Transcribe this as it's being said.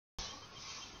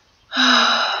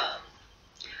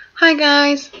Hi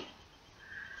guys!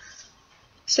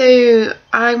 So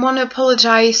I want to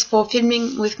apologize for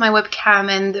filming with my webcam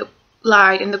and the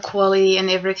light and the quality and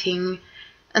everything,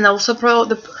 and also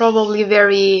the probably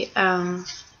very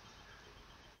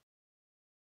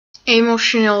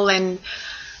emotional and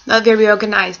not very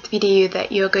organized video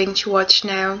that you're going to watch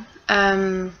now.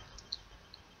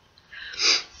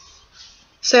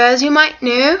 So as you might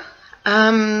know,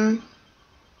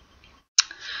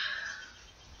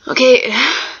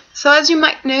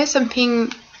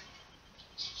 something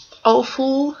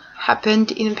awful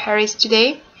happened in Paris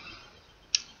today.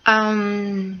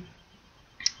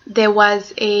 There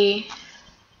was a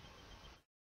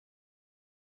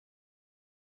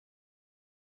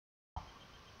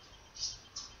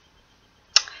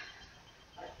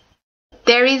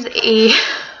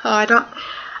I don't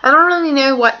really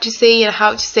know what to say and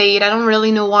how to say it. I don't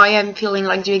really know why I'm feeling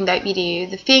like doing that video.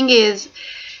 The thing is,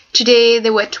 today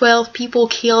there were 12 people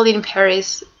killed in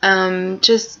Paris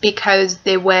just because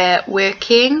they were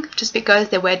working, just because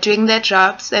they were doing their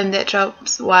jobs, and their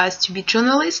jobs was to be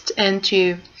journalists and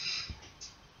to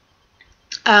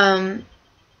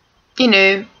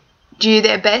do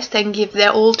their best and give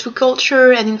their all to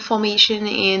culture and information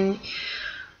in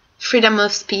freedom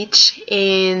of speech,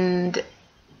 and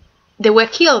they were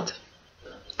killed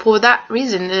for that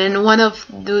reason. And one of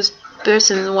those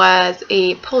persons was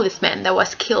a policeman that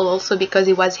was killed also because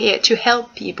he was here to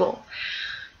help people.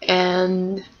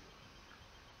 And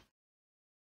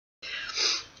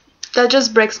that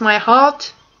just breaks my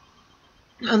heart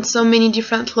on so many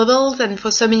different levels and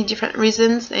for so many different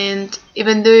reasons. And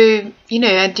even though,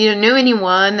 I didn't know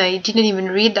anyone, I didn't even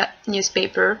read that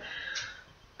newspaper,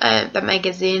 that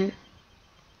magazine,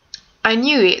 I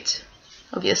knew it,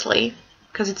 obviously,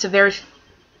 because it's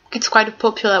quite a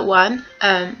popular one,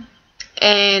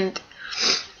 and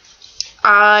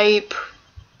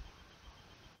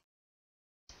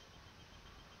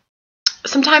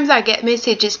sometimes I get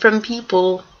messages from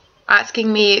people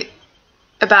asking me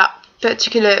about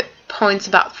particular points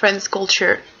about French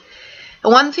culture.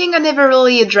 And one thing I never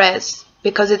really address,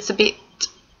 because it's a bit,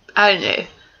 I don't know,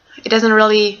 it's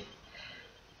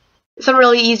not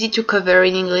really easy to cover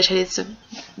in English, and it's a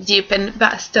deep and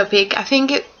vast topic. I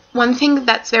think one thing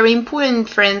that's very important in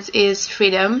France is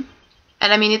freedom.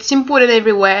 And I mean, it's important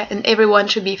everywhere, and everyone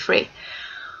should be free.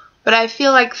 But I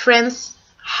feel like France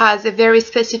has a very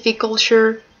specific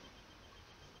culture,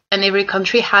 and every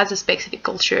country has a specific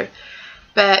culture.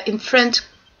 But in French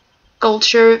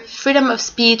culture, freedom of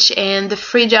speech and the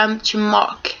freedom to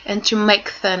mock and to make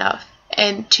fun of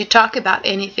and to talk about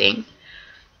anything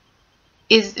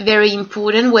is very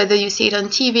important, whether you see it on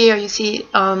TV or you see it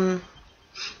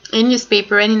in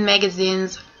newspaper and in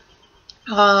magazines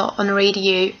or on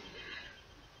radio.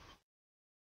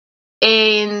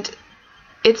 And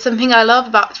it's something I love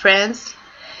about France.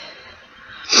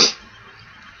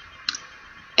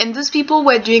 And those people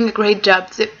were doing a great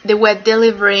job. They were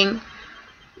delivering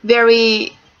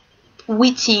very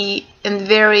witty and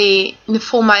very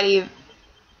informative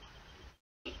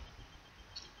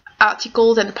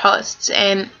articles and posts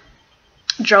and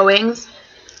drawings.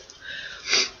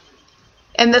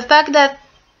 And the fact that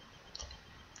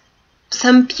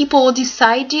some people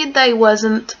decided that it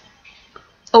wasn't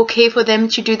okay for them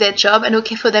to do their job, and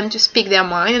okay for them to speak their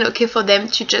mind, and okay for them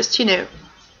to just,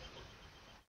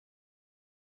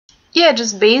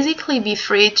 just basically be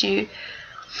free to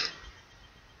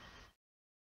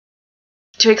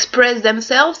express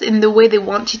themselves in the way they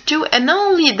wanted to. And not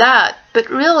only that, but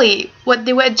really what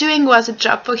they were doing was a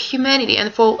job for humanity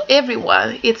and for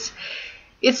everyone. It's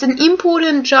an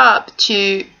important job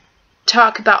to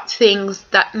talk about things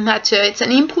that matter. It's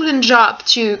an important job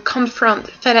to confront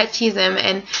fanaticism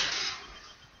and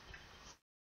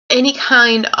any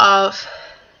kind of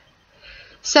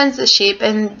censorship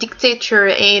and dictator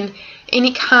and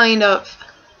any kind of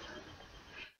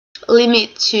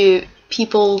limit to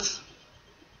people's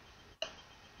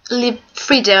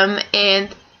freedom. And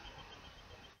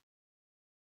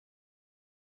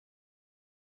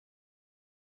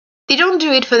they don't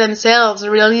do it for themselves,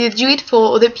 really. They do it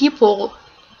for other people.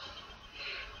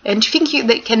 And to think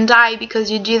they can die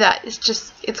because you do that,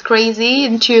 it's crazy.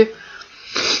 And to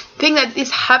think that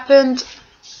this happened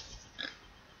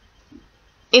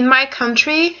in my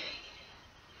country,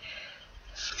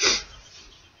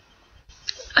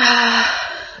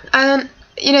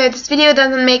 this video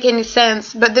doesn't make any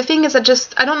sense. But the thing is, I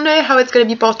don't know how it's going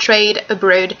to be portrayed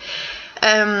abroad.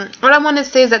 What I want to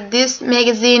say is that this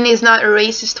magazine is not a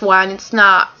racist one. It's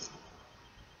not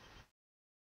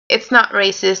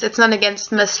racist. It's not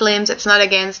against Muslims. It's not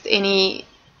against any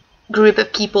group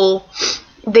of people.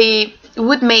 They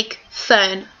would make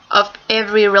fun of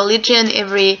every religion,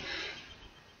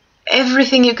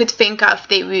 everything you could think of,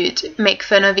 they would make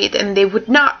fun of it, and they would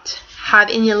not have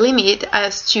any limit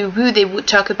as to who they would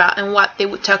talk about and what they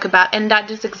would talk about. And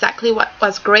that is exactly what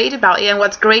was great about it, and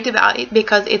what's great about it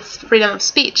because it's freedom of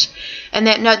speech, and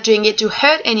they're not doing it to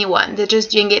hurt anyone. They're just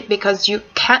doing it because you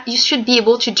should be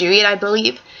able to do it, I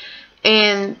believe.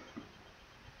 And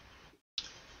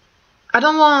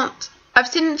I've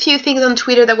seen a few things on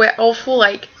Twitter that were awful,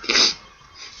 like,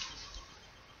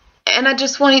 and I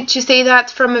just wanted to say that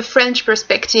from a French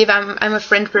perspective. I'm a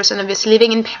French person, obviously,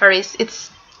 living in Paris. It's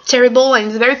terrible and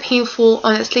it's very painful.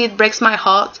 Honestly, it breaks my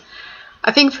heart.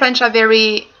 I think French are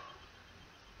very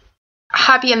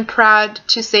happy and proud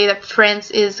to say that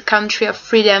France is a country of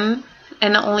freedom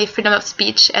and not only freedom of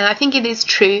speech, and I think it is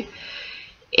true.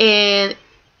 And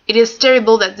it is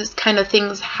terrible that this kind of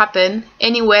things happen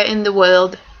anywhere in the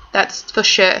world, that's for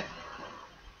sure.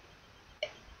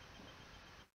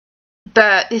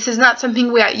 But this is not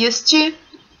something we are used to,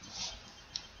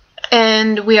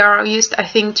 and we are used, I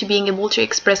think, to being able to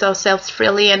express ourselves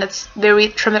freely, and it's very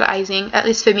traumatizing. At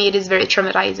least for me, it is very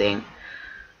traumatizing.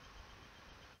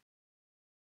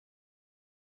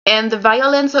 And the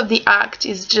violence of the act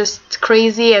is just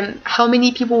crazy, and how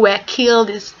many people were killed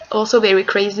is also very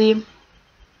crazy.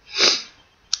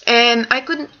 And I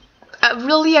could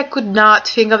not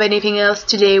think of anything else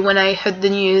today when I heard the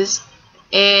news,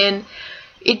 and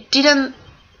it didn't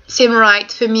seem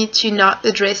right for me to not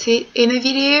address it in a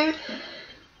video.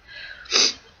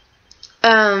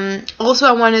 Also,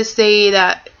 I want to say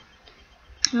that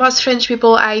most French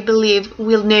people, I believe,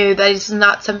 will know that it's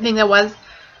not something that was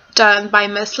done by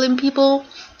Muslim people.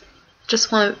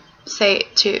 Just want to say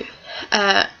it too.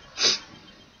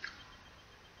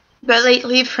 But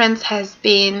lately, France has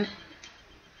been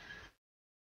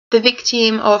the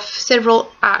victim of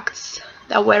several acts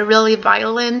that were really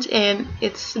violent, and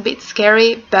it's a bit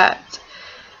scary, but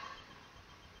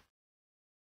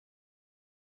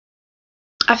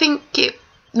I think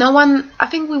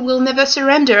we will never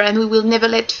surrender, and we will never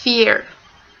let fear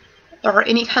or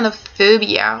any kind of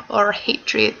phobia or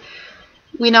hatred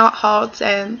win our hearts.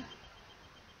 And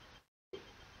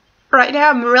right now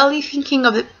I'm really thinking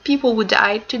of the people who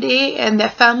died today and their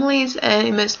families, and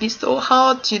it must be so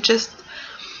hard to just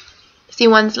see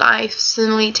one's life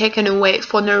suddenly taken away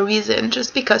for no reason,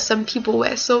 just because some people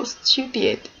were so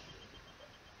stupid.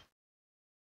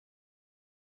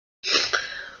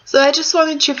 So I just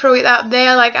wanted to throw it out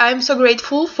there. Like, I'm so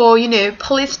grateful for, you know,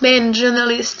 policemen,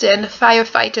 journalists, and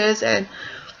firefighters, and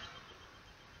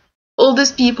all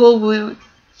those people who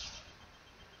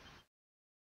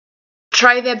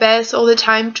try their best all the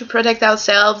time to protect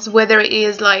ourselves, whether it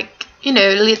is like, you know,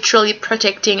 literally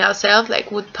protecting ourselves, like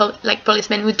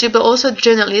policemen would do, but also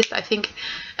journalists, I think,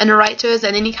 and writers,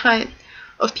 and any kind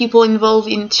of people involved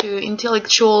into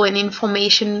intellectual and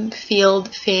information field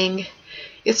thing.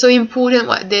 It's so important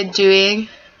what they're doing.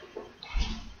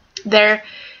 They're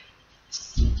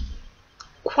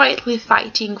quietly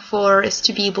fighting for us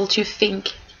to be able to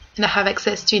think and have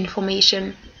access to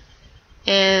information,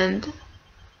 and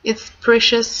it's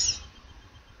precious.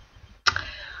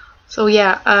 So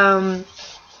yeah,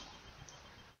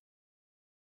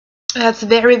 that's a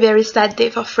very, very sad day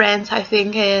for France, I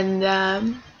think. And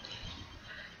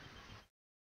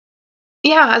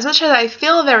yeah, as much as I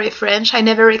feel very French, I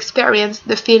never experienced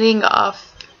the feeling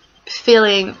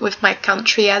with my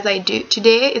country as I do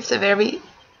today. It's a very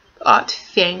odd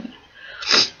thing.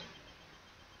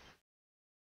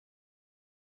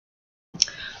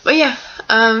 But yeah,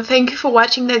 thank you for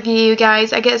watching that video,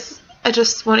 guys. I guess I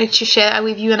just wanted to share that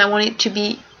with you, and I want it to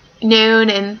be known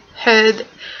and heard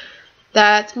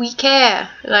that we care.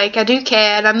 Like, I do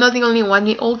care, and I'm not the only one.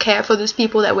 We all care for those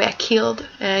people that were killed,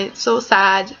 and it's so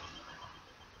sad.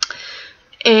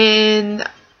 And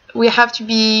we have to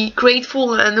be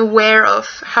grateful and aware of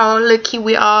how lucky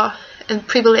we are and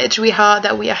privileged we are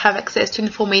that we have access to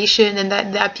information, and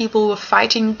that there are people who are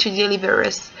fighting to deliver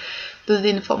us those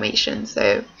information.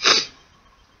 So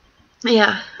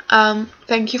yeah,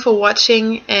 thank you for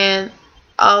watching, and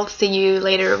I'll see you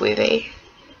later with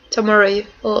tomorrow,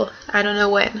 or I don't know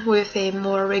when, with a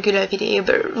more regular video.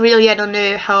 But really, I don't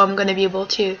know how I'm gonna be able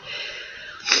to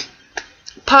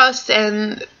post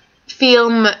and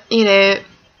film, you know,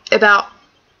 about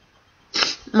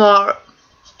more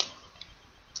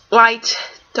light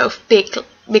topic,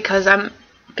 because I'm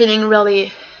feeling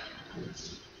really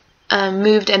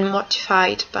moved and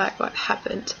mortified by what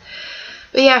happened.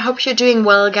 But yeah, I hope you're doing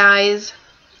well, guys,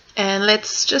 and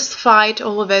let's just fight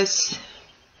all of us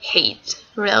hate.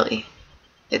 Really,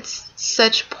 it's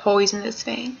such a poisonous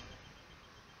thing.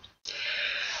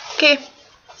 Okay,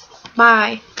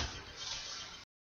 bye.